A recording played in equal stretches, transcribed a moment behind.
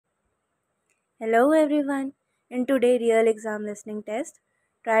Hello everyone. In today's real exam listening test,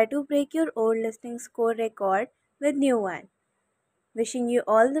 try to break your old listening score record with new one. Wishing you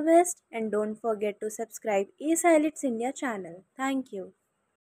all the best and don't forget to subscribe Ielts India channel. Thank you.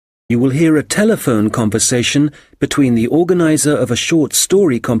 You will hear a telephone conversation between the organizer of a short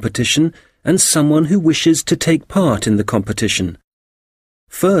story competition and someone who wishes to take part in the competition.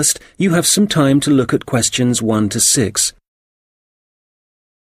 First, you have some time to look at questions 1 to 6.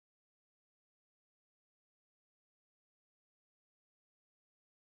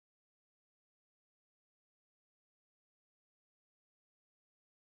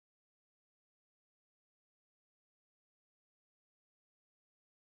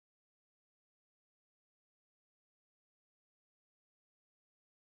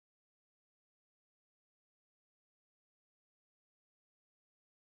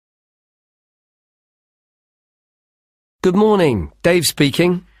 Good morning, Dave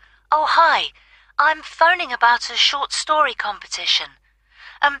speaking. Oh, hi. I'm phoning about a short story competition.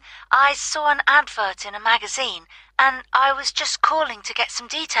 I saw an advert in a magazine and I was just calling to get some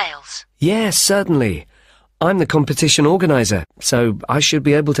details. Yes, certainly. I'm the competition organizer, so I should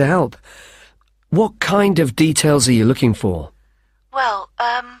be able to help. What kind of details are you looking for? Well,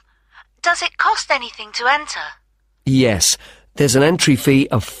 does it cost anything to enter? Yes, there's an entry fee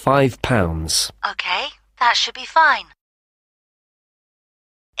of £5. Okay, that should be fine.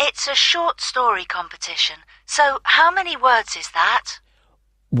 It's a short story competition, so how many words is that?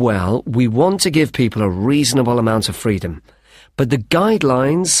 Well, we want to give people a reasonable amount of freedom, but the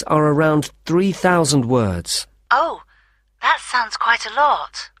guidelines are around 3,000 words. Oh, that sounds quite a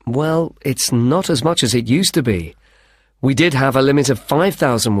lot. Well, it's not as much as it used to be. We did have a limit of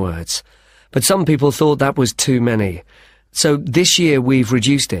 5,000 words, but some people thought that was too many. So this year we've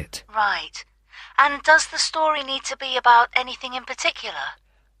reduced it. Right. And does the story need to be about anything in particular?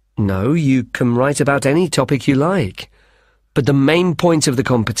 No, you can write about any topic you like. But the main point of the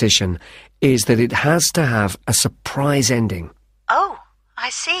competition is that it has to have a surprise ending. Oh, I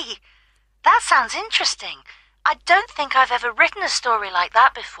see. That sounds interesting. I don't think I've ever written a story like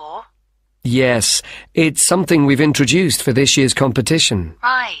that before. Yes, it's something we've introduced for this year's competition.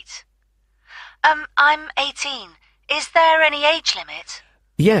 Right. I'm 18. Is there any age limit?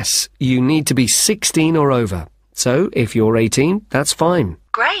 Yes, you need to be 16 or over. So, if you're 18, that's fine.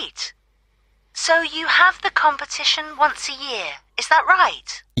 Great. So you have the competition once a year, is that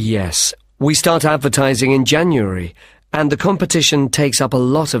right? Yes, we start advertising in January, and the competition takes up a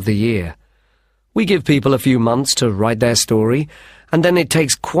lot of the year. We give people a few months to write their story, and then it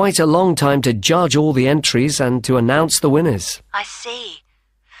takes quite a long time to judge all the entries and to announce the winners. I see.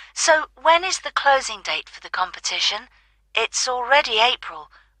 So when is the closing date for the competition? It's already April.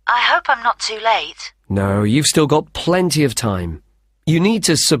 I hope I'm not too late. No, you've still got plenty of time. You need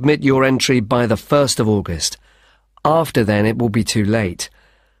to submit your entry by the 1st of August. After then, it will be too late.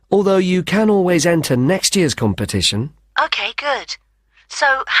 Although you can always enter next year's competition. Okay, good.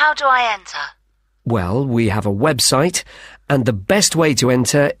 So how do I enter? Well, we have a website, and the best way to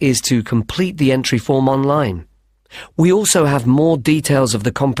enter is to complete the entry form online. We also have more details of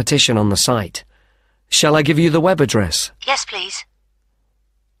the competition on the site. Shall I give you the web address? Yes, please.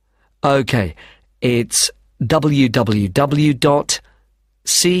 Okay, it's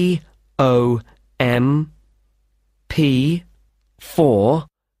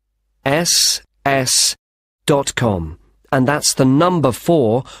and that's the number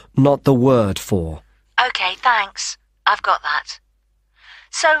 4, not the word 4. Okay, thanks. I've got that.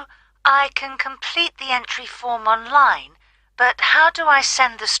 So I can complete the entry form online, but how do I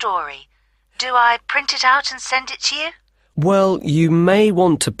send the story? Do I print it out and send it to you? Well, you may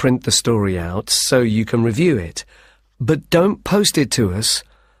want to print the story out so you can review it, but don't post it to us.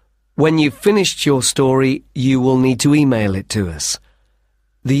 When you've finished your story, you will need to email it to us.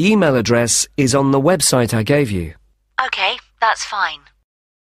 The email address is on the website I gave you. Okay, that's fine.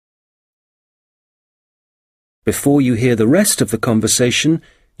 Before you hear the rest of the conversation,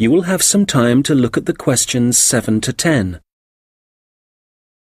 you will have some time to look at the questions 7 to 10.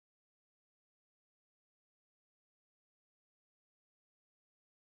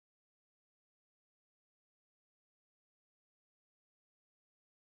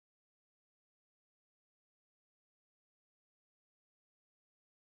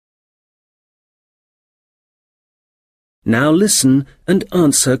 Now listen and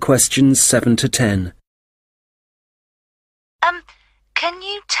answer questions 7 to 10. Can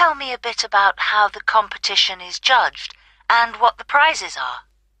you tell me a bit about how the competition is judged and what the prizes are?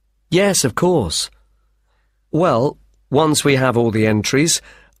 Yes, of course. Well, once we have all the entries,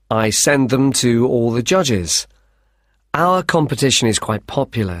 I send them to all the judges. Our competition is quite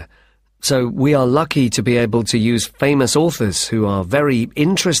popular, So we are lucky to be able to use famous authors who are very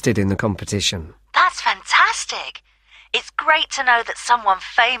interested in the competition. That's fantastic. It's great to know that someone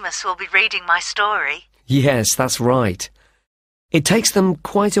famous will be reading my story. Yes, that's right. It takes them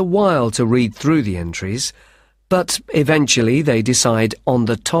quite a while to read through the entries, but eventually they decide on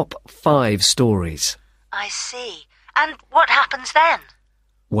the top 5 stories. I see. And what happens then?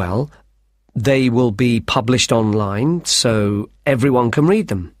 Well, they will be published online so everyone can read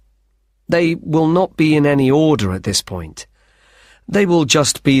them. They will not be in any order at this point. They will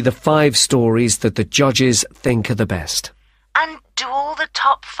just be the 5 stories that the judges think are the best. And do all the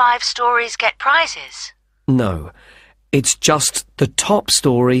top 5 stories get prizes? No, it's just the top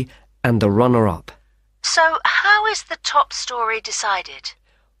story and the runner-up. So how is the top story decided?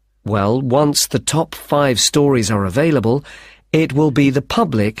 Well, once the top 5 stories are available, it will be the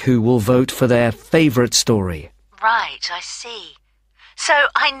public who will vote for their favourite story. Right, I see. So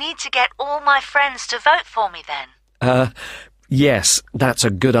I need to get all my friends to vote for me then? Yes, that's a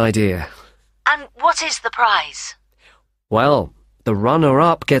good idea. And what is the prize? Well, the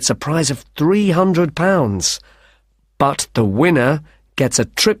runner-up gets a prize of £300. But the winner gets a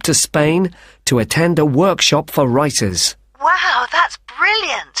trip to Spain to attend a workshop for writers. Wow, that's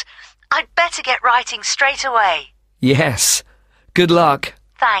brilliant! I'd better get writing straight away. Yes. Good luck.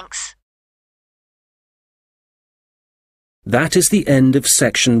 Thanks. That is the end of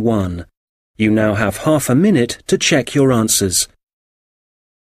section 1. You now have half a minute to check your answers.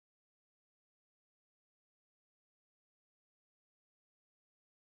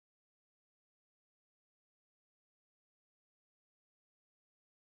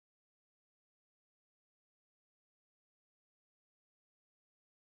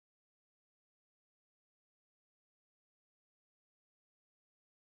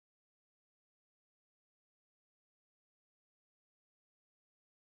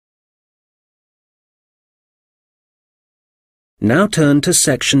 Now turn to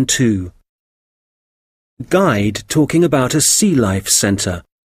section 2. Guide talking about a sea life centre.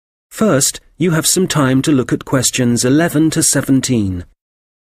 First, you have some time to look at questions 11 to 17.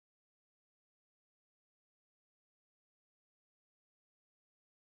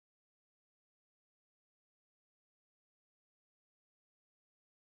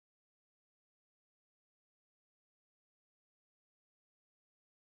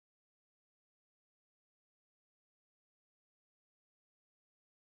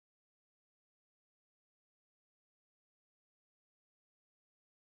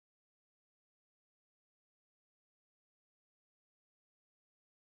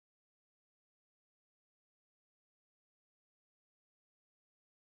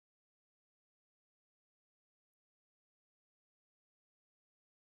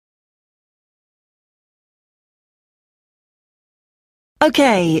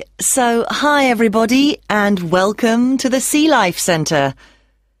 Okay, so hi everybody and welcome to the Sea Life Centre.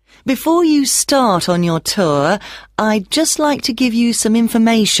 Before you start on your tour, I'd just like to give you some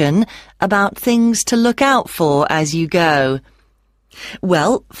information about things to look out for as you go.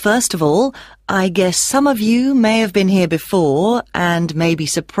 Well, first of all, I guess some of you may have been here before and may be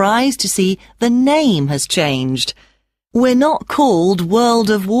surprised to see the name has changed. We're not called World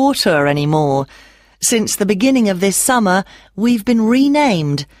of Water anymore. Since the beginning of this summer, we've been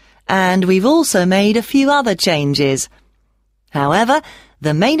renamed, and we've also made a few other changes. However,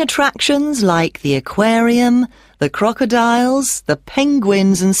 the main attractions like the aquarium, the crocodiles, the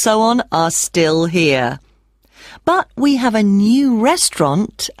penguins and so on are still here. But we have a new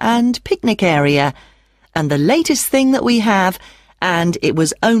restaurant and picnic area, and the latest thing that we have, and it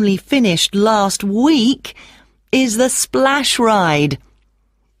was only finished last week, is the splash ride.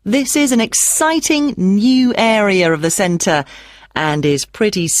 This is an exciting new area of the centre and is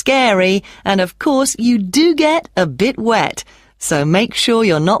pretty scary, and of course you do get a bit wet, so make sure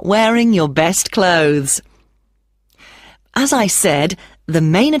you're not wearing your best clothes. As I said, the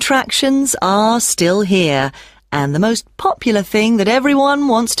main attractions are still here, and the most popular thing that everyone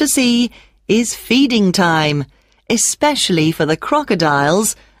wants to see is feeding time, especially for the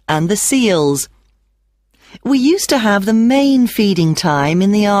crocodiles and the seals. We used to have the main feeding time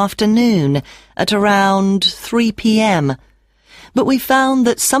in the afternoon at around 3 p.m. But we found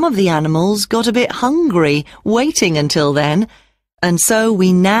that some of the animals got a bit hungry waiting until then, and so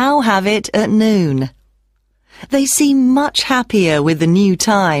we now have it at noon. They seem much happier with the new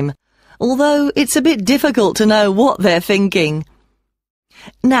time, although it's a bit difficult to know what they're thinking.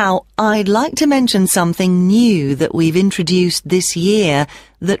 Now, I'd like to mention something new that we've introduced this year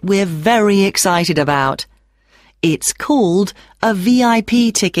that we're very excited about. It's called a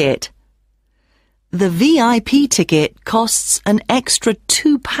VIP ticket. The VIP ticket costs an extra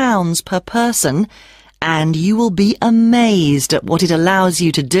 £2 per person, and you will be amazed at what it allows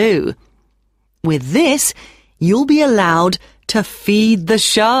you to do. With this, you'll be allowed to feed the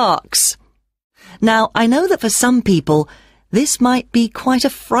sharks. Now, I know that for some people, this might be quite a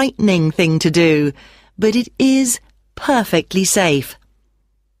frightening thing to do, but it is perfectly safe.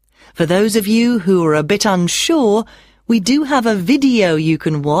 For those of you who are a bit unsure, we do have a video you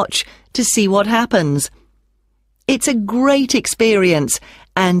can watch to see what happens. It's a great experience,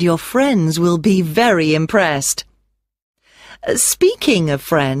 and your friends will be very impressed. Speaking of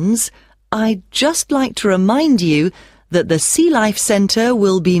friends, I'd just like to remind you that the Sea Life Centre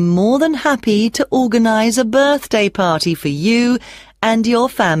will be more than happy to organise a birthday party for you and your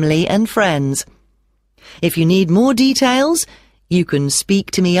family and friends. If you need more details, you can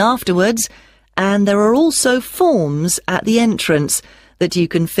speak to me afterwards, and there are also forms at the entrance that you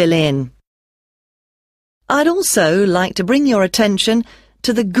can fill in. I'd also like to bring your attention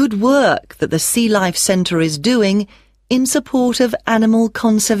to the good work that the Sea Life Centre is doing in support of animal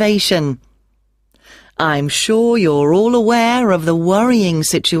conservation. I'm sure you're all aware of the worrying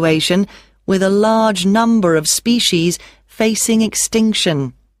situation with a large number of species facing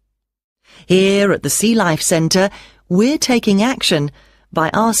extinction. Here at the Sea Life Centre, we're taking action by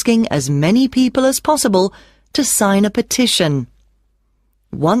asking as many people as possible to sign a petition.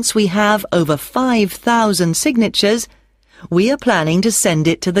 Once we have over 5,000 signatures, we are planning to send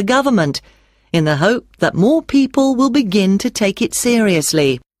it to the government in the hope that more people will begin to take it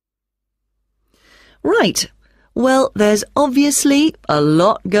seriously. Right, well, there's obviously a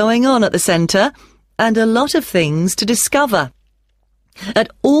lot going on at the centre and a lot of things to discover. At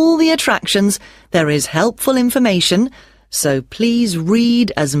all the attractions, there is helpful information, so please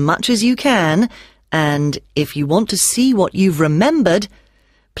read as much as you can, and if you want to see what you've remembered,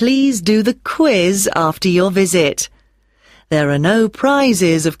 please do the quiz after your visit. There are no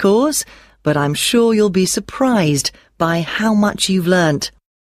prizes, of course, but I'm sure you'll be surprised by how much you've learnt.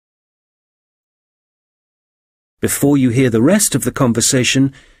 Before you hear the rest of the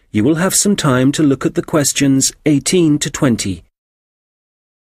conversation, you will have some time to look at the questions 18 to 20.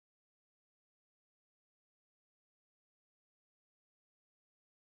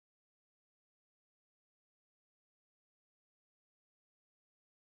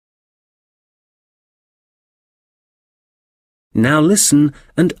 Now listen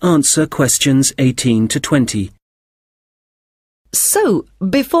and answer questions 18 to 20. So,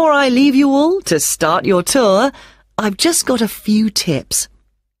 before I leave you all to start your tour, I've just got a few tips.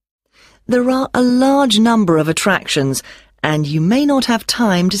 There are a large number of attractions, and you may not have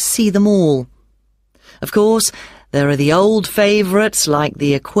time to see them all. Of course, there are the old favourites like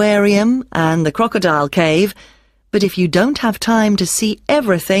the aquarium and the crocodile cave, but if you don't have time to see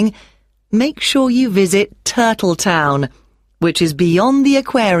everything, make sure you visit Turtle Town, which is beyond the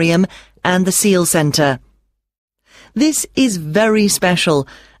aquarium and the seal centre. This is very special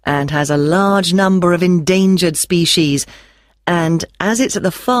and has a large number of endangered species, and as it's at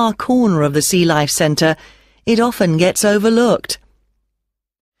the far corner of the Sea Life Centre, it often gets overlooked.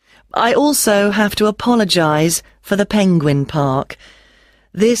 I also have to apologise for the Penguin Park.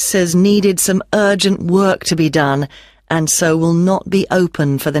 This has needed some urgent work to be done, and so will not be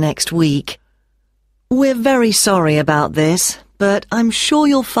open for the next week. We're very sorry about this, but I'm sure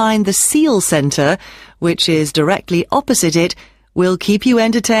you'll find the Seal Centre, which is directly opposite it, will keep you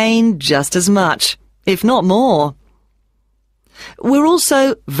entertained just as much, if not more. We're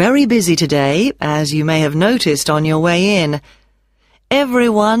also very busy today, as you may have noticed on your way in.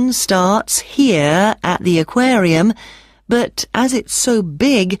 Everyone starts here at the aquarium, but as it's so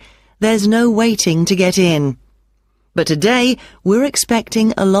big, there's no waiting to get in. But today, we're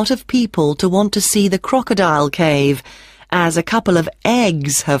expecting a lot of people to want to see the crocodile cave, as a couple of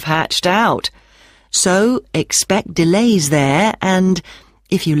eggs have hatched out. So expect delays there and,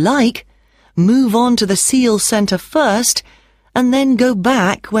 if you like, move on to the Seal Centre first and then go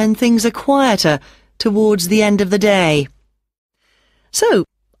back when things are quieter towards the end of the day. So,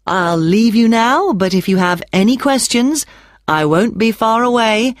 I'll leave you now, but if you have any questions, I won't be far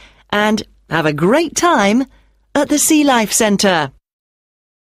away, and have a great time at the Sea Life Centre.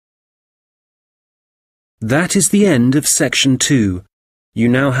 That is the end of section 2. You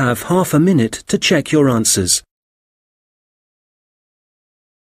now have half a minute to check your answers.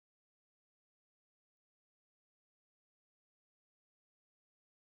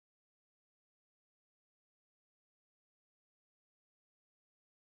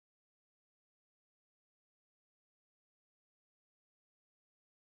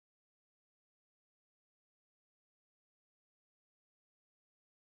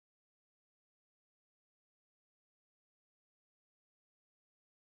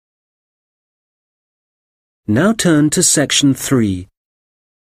 Now turn to section 3.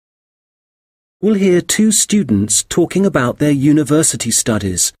 We'll hear two students talking about their university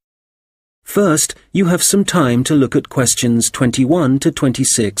studies. First, you have some time to look at questions 21 to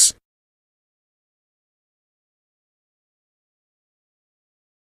 26.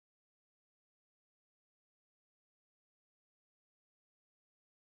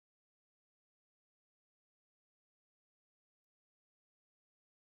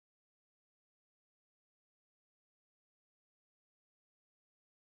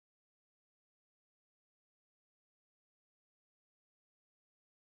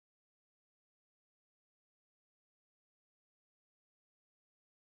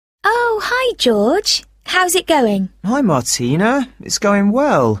 Oh, hi, George. How's it going? Hi, Martina. It's going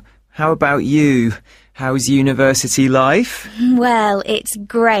well. How about you? How's university life? Well, it's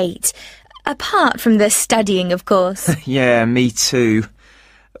great. Apart from the studying, of course. Yeah, me too.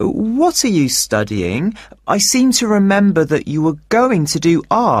 What are you studying? I seem to remember that you were going to do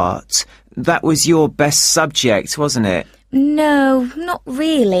art. That was your best subject, wasn't it? No, not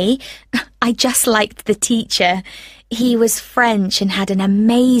really. I just liked the teacher. He was French and had an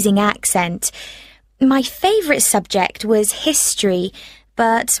amazing accent. My favourite subject was history,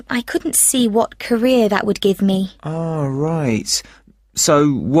 but I couldn't see what career that would give me. Oh, right. So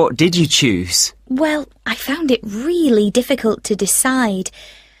what did you choose? Well, I found it really difficult to decide.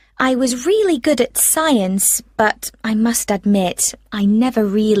 I was really good at science, but I must admit, I never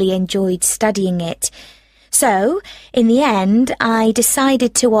really enjoyed studying it. So, in the end, I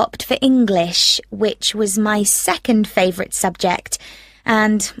decided to opt for English, which was my second favourite subject,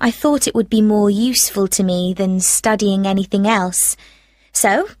 and I thought it would be more useful to me than studying anything else.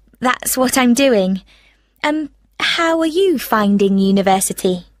 So, that's what I'm doing. How are you finding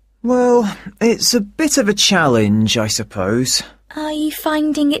university? Well, it's a bit of a challenge, I suppose. Are you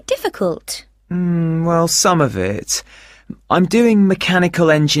finding it difficult? Well, some of it. I'm doing mechanical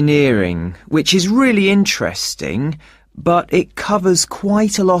engineering, which is really interesting, but it covers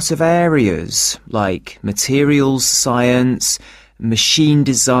quite a lot of areas, like materials science, machine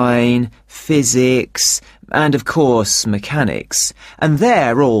design, physics, and of course mechanics. And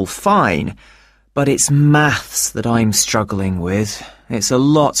they're all fine, but it's maths that I'm struggling with. It's a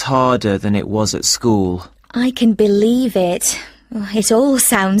lot harder than it was at school. I can believe it. It all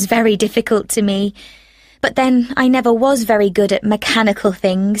sounds very difficult to me. But then I never was very good at mechanical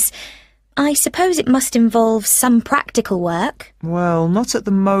things. I suppose it must involve some practical work. Well, not at the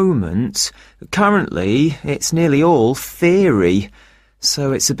moment. Currently, it's nearly all theory,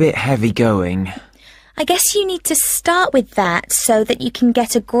 so it's a bit heavy going. I guess you need to start with that so that you can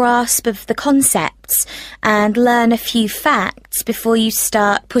get a grasp of the concepts and learn a few facts before you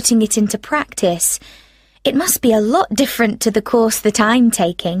start putting it into practice. It must be a lot different to the course that I'm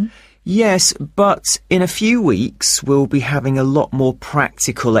taking. Yes, but in a few weeks we'll be having a lot more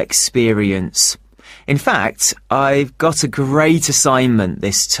practical experience. In fact, I've got a great assignment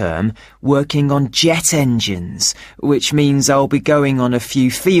this term working on jet engines, which means I'll be going on a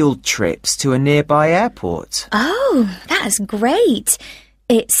few field trips to a nearby airport. Oh, that's great.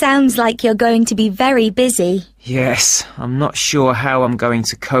 It sounds like you're going to be very busy. Yes, I'm not sure how I'm going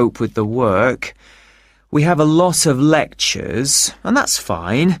to cope with the work. We have a lot of lectures, and that's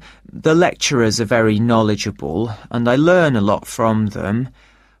fine. The lecturers are very knowledgeable, and I learn a lot from them.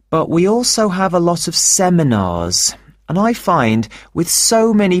 But we also have a lot of seminars, and I find with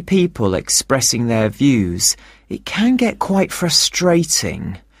so many people expressing their views, it can get quite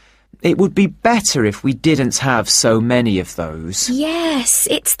frustrating. It would be better if we didn't have so many of those. Yes,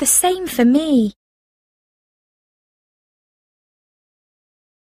 it's the same for me.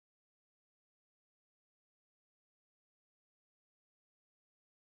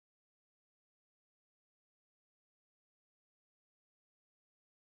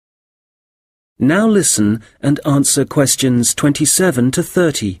 Now listen and answer questions 27 to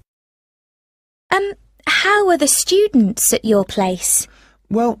 30. How are the students at your place?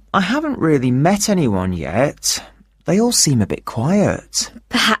 Well, I haven't really met anyone yet. They all seem a bit quiet.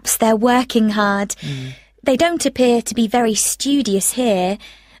 Perhaps they're working hard. They don't appear to be very studious here,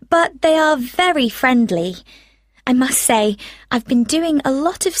 but they are very friendly. I must say, I've been doing a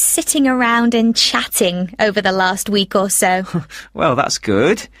lot of sitting around and chatting over the last week or so. Well, that's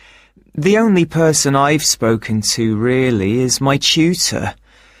good. The only person I've spoken to, really, is my tutor.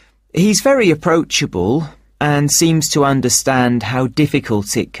 He's very approachable and seems to understand how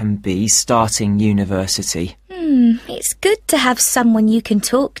difficult it can be starting university. It's good to have someone you can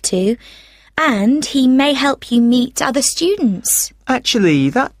talk to, and he may help you meet other students. Actually,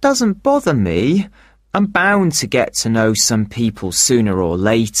 that doesn't bother me. I'm bound to get to know some people sooner or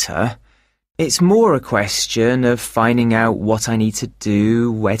later. It's more a question of finding out what I need to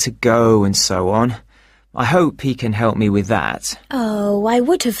do, where to go and so on. I hope he can help me with that. Oh, I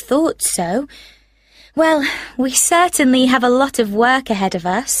would have thought so. Well, we certainly have a lot of work ahead of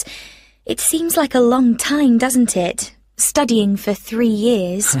us. It seems like a long time, doesn't it? Studying for 3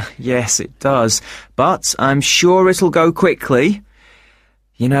 years. Yes, it does. But I'm sure it'll go quickly.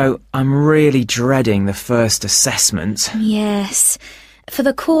 You know, I'm really dreading the first assessment. Yes. For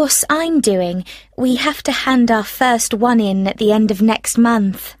the course I'm doing, we have to hand our first one in at the end of next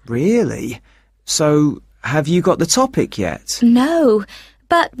month. Really? So, have you got the topic yet? No,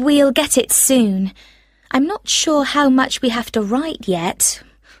 but we'll get it soon. I'm not sure how much we have to write yet.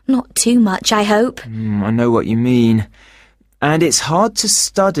 Not too much, I hope. I know what you mean. And it's hard to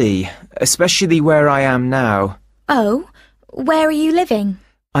study, especially where I am now. Oh, where are you living?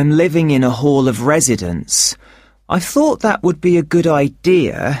 I'm living in a hall of residence. I thought that would be a good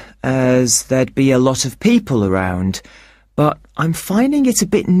idea, as there'd be a lot of people around, but I'm finding it a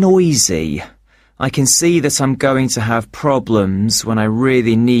bit noisy. I can see that I'm going to have problems when I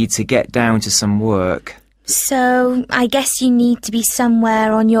really need to get down to some work. So, I guess you need to be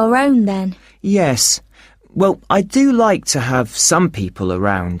somewhere on your own then? Yes. Well, I do like to have some people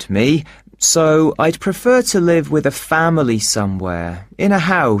around me, so I'd prefer to live with a family somewhere, in a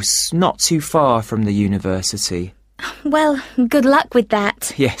house not too far from the university. Well, good luck with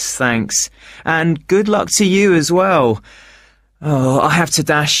that. Yes, thanks. And good luck to you as well. Oh, I have to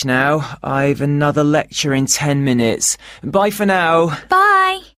dash now. I've another lecture in 10 minutes. Bye for now.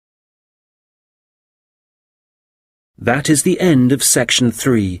 Bye! That is the end of section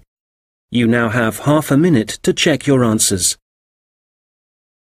 3. You now have half a minute to check your answers.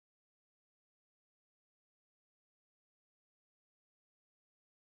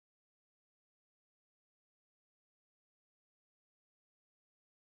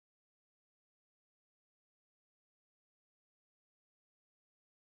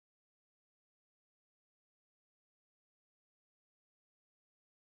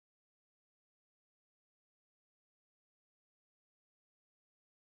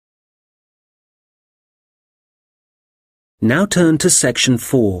 Now turn to section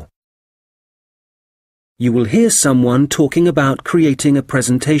 4. You will hear someone talking about creating a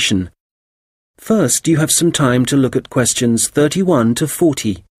presentation. First, you have some time to look at questions 31 to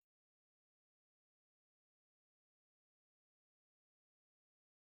 40.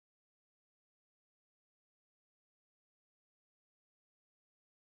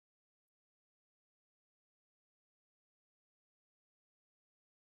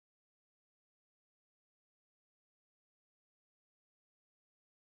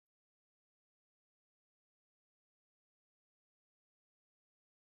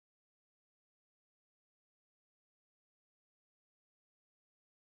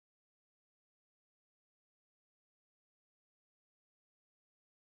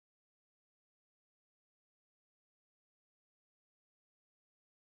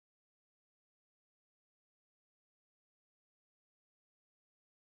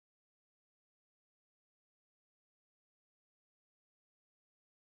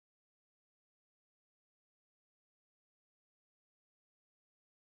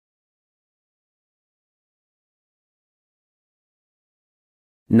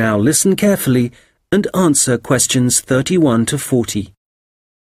 Now listen carefully and answer questions 31 to 40.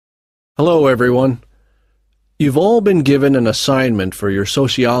 Hello, everyone. You've all been given an assignment for your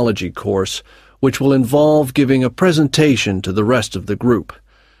sociology course, which will involve giving a presentation to the rest of the group.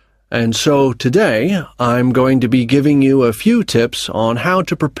 And so today, I'm going to be giving you a few tips on how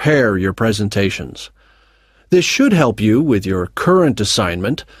to prepare your presentations. This should help you with your current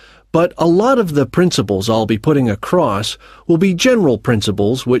assignment, but a lot of the principles I'll be putting across will be general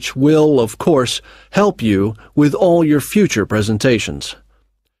principles which will, of course, help you with all your future presentations.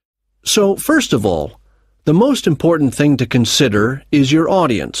 So, first of all, the most important thing to consider is your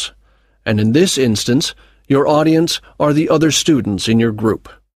audience, and in this instance, your audience are the other students in your group.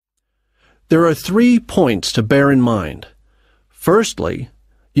 There are 3 points to bear in mind. Firstly,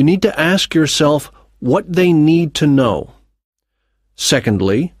 you need to ask yourself what they need to know.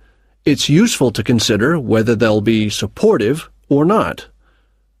 Secondly, it's useful to consider whether they'll be supportive or not.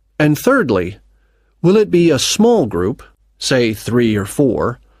 And thirdly, will it be a small group, say 3 or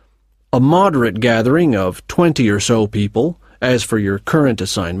 4, a moderate gathering of 20 or so people, as for your current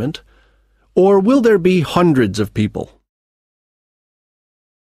assignment, or will there be hundreds of people?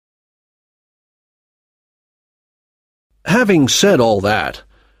 Having said all that,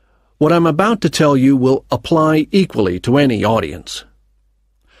 what I'm about to tell you will apply equally to any audience.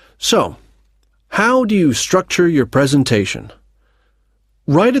 So, how do you structure your presentation?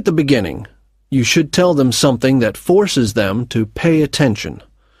 Right at the beginning, You should tell them something that forces them to pay attention.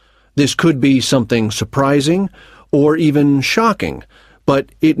 This could be something surprising or even shocking, but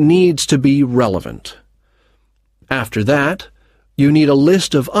it needs to be relevant. After that, you need a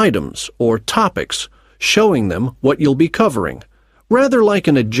list of items or topics showing them what you'll be covering, rather like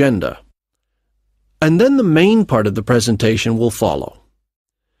an agenda. And then the main part of the presentation will follow.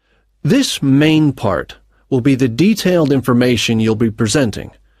 This main part will be the detailed information you'll be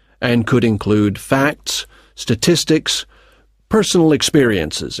presenting, and could include facts, statistics, personal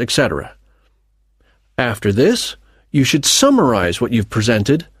experiences, etc. After this, you should summarize what you've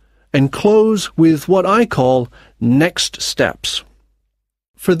presented and close with what I call next steps.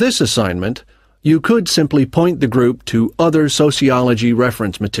 For this assignment, you could simply point the group to other sociology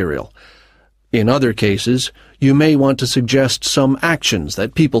reference material. In other cases, you may want to suggest some actions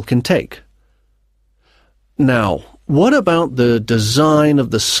that people can take. Now, what about the design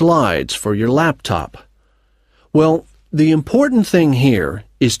of the slides for your laptop? Well, the important thing here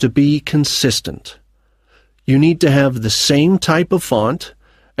is to be consistent. You need to have the same type of font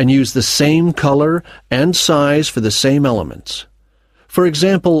and use the same color and size for the same elements. For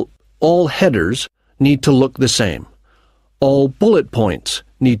example, all headers need to look the same. All bullet points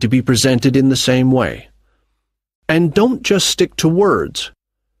need to be presented in the same way. And don't just stick to words.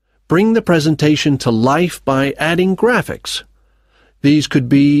 Bring the presentation to life by adding graphics. These could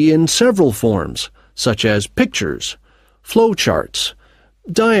be in several forms, such as pictures, flowcharts,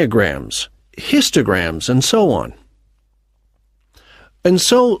 diagrams, histograms, and so on. And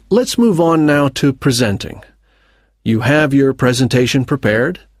so let's move on now to presenting. You have your presentation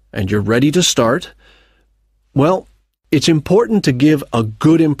prepared, and you're ready to start. Well, it's important to give a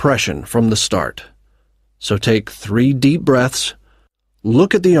good impression from the start. So take 3 deep breaths,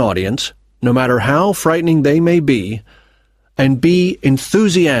 look at the audience, no matter how frightening they may be, and be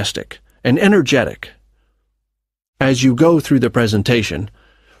enthusiastic and energetic. As you go through the presentation,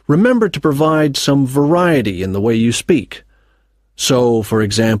 remember to provide some variety in the way you speak. So, for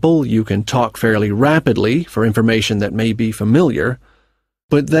example, you can talk fairly rapidly for information that may be familiar,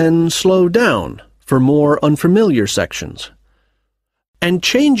 but then slow down for more unfamiliar sections. And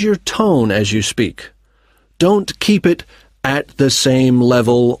change your tone as you speak. Don't keep it at the same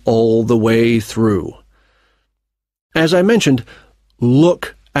level all the way through. As I mentioned,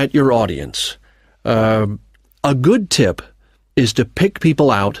 look at your audience. A good tip is to pick people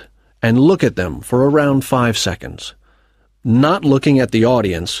out and look at them for around 5 seconds. Not looking at the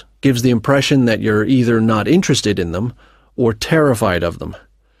audience gives the impression that you're either not interested in them or terrified of them.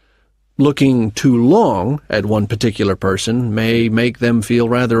 Looking too long at one particular person may make them feel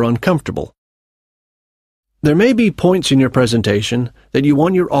rather uncomfortable. There may be points in your presentation that you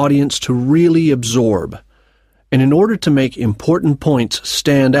want your audience to really absorb, and in order to make important points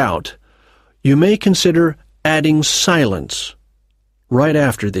stand out, you may consider adding silence right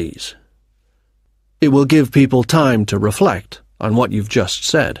after these. It will give people time to reflect on what you've just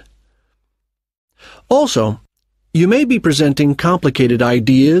said. Also, you may be presenting complicated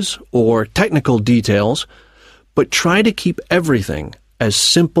ideas or technical details, but try to keep everything as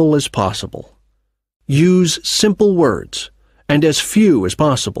simple as possible. Use simple words and as few as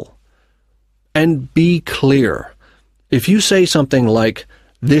possible. And be clear. If you say something like,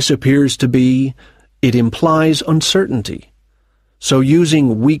 "This appears to be," it implies uncertainty. So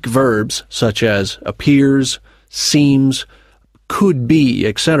using weak verbs such as appears, seems, could be,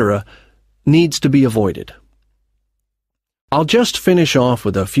 etc., needs to be avoided. I'll just finish off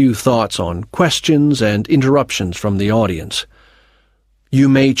with a few thoughts on questions and interruptions from the audience. You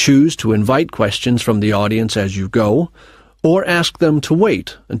may choose to invite questions from the audience as you go, or ask them to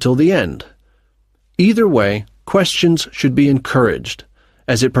wait until the end. Either way, questions should be encouraged,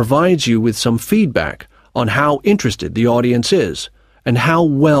 as it provides you with some feedback on how interested the audience is and how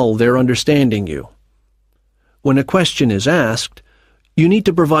well they're understanding you. When a question is asked, you need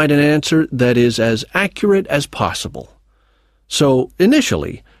to provide an answer that is as accurate as possible. So,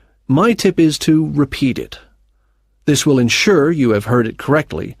 initially, my tip is to repeat it. This will ensure you have heard it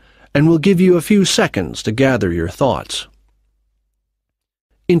correctly and will give you a few seconds to gather your thoughts.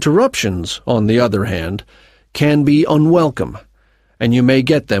 Interruptions, on the other hand, can be unwelcome, and you may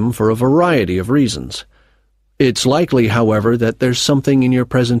get them for a variety of reasons. It's likely, however, that there's something in your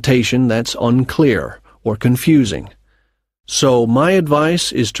presentation that's unclear or confusing. So my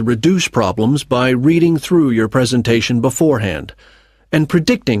advice is to reduce problems by reading through your presentation beforehand and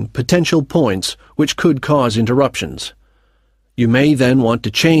predicting potential points which could cause interruptions. You may then want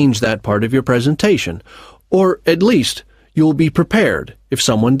to change that part of your presentation, or at least you'll be prepared if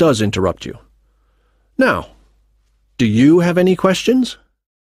someone does interrupt you. Now, do you have any questions?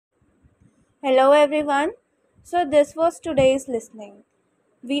 Hello everyone. So this was today's listening.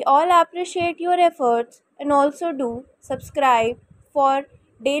 We all appreciate your efforts and also do subscribe for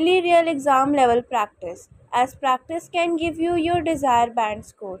daily real exam level practice as practice can give you your desired band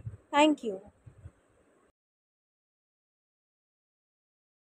score. Thank you.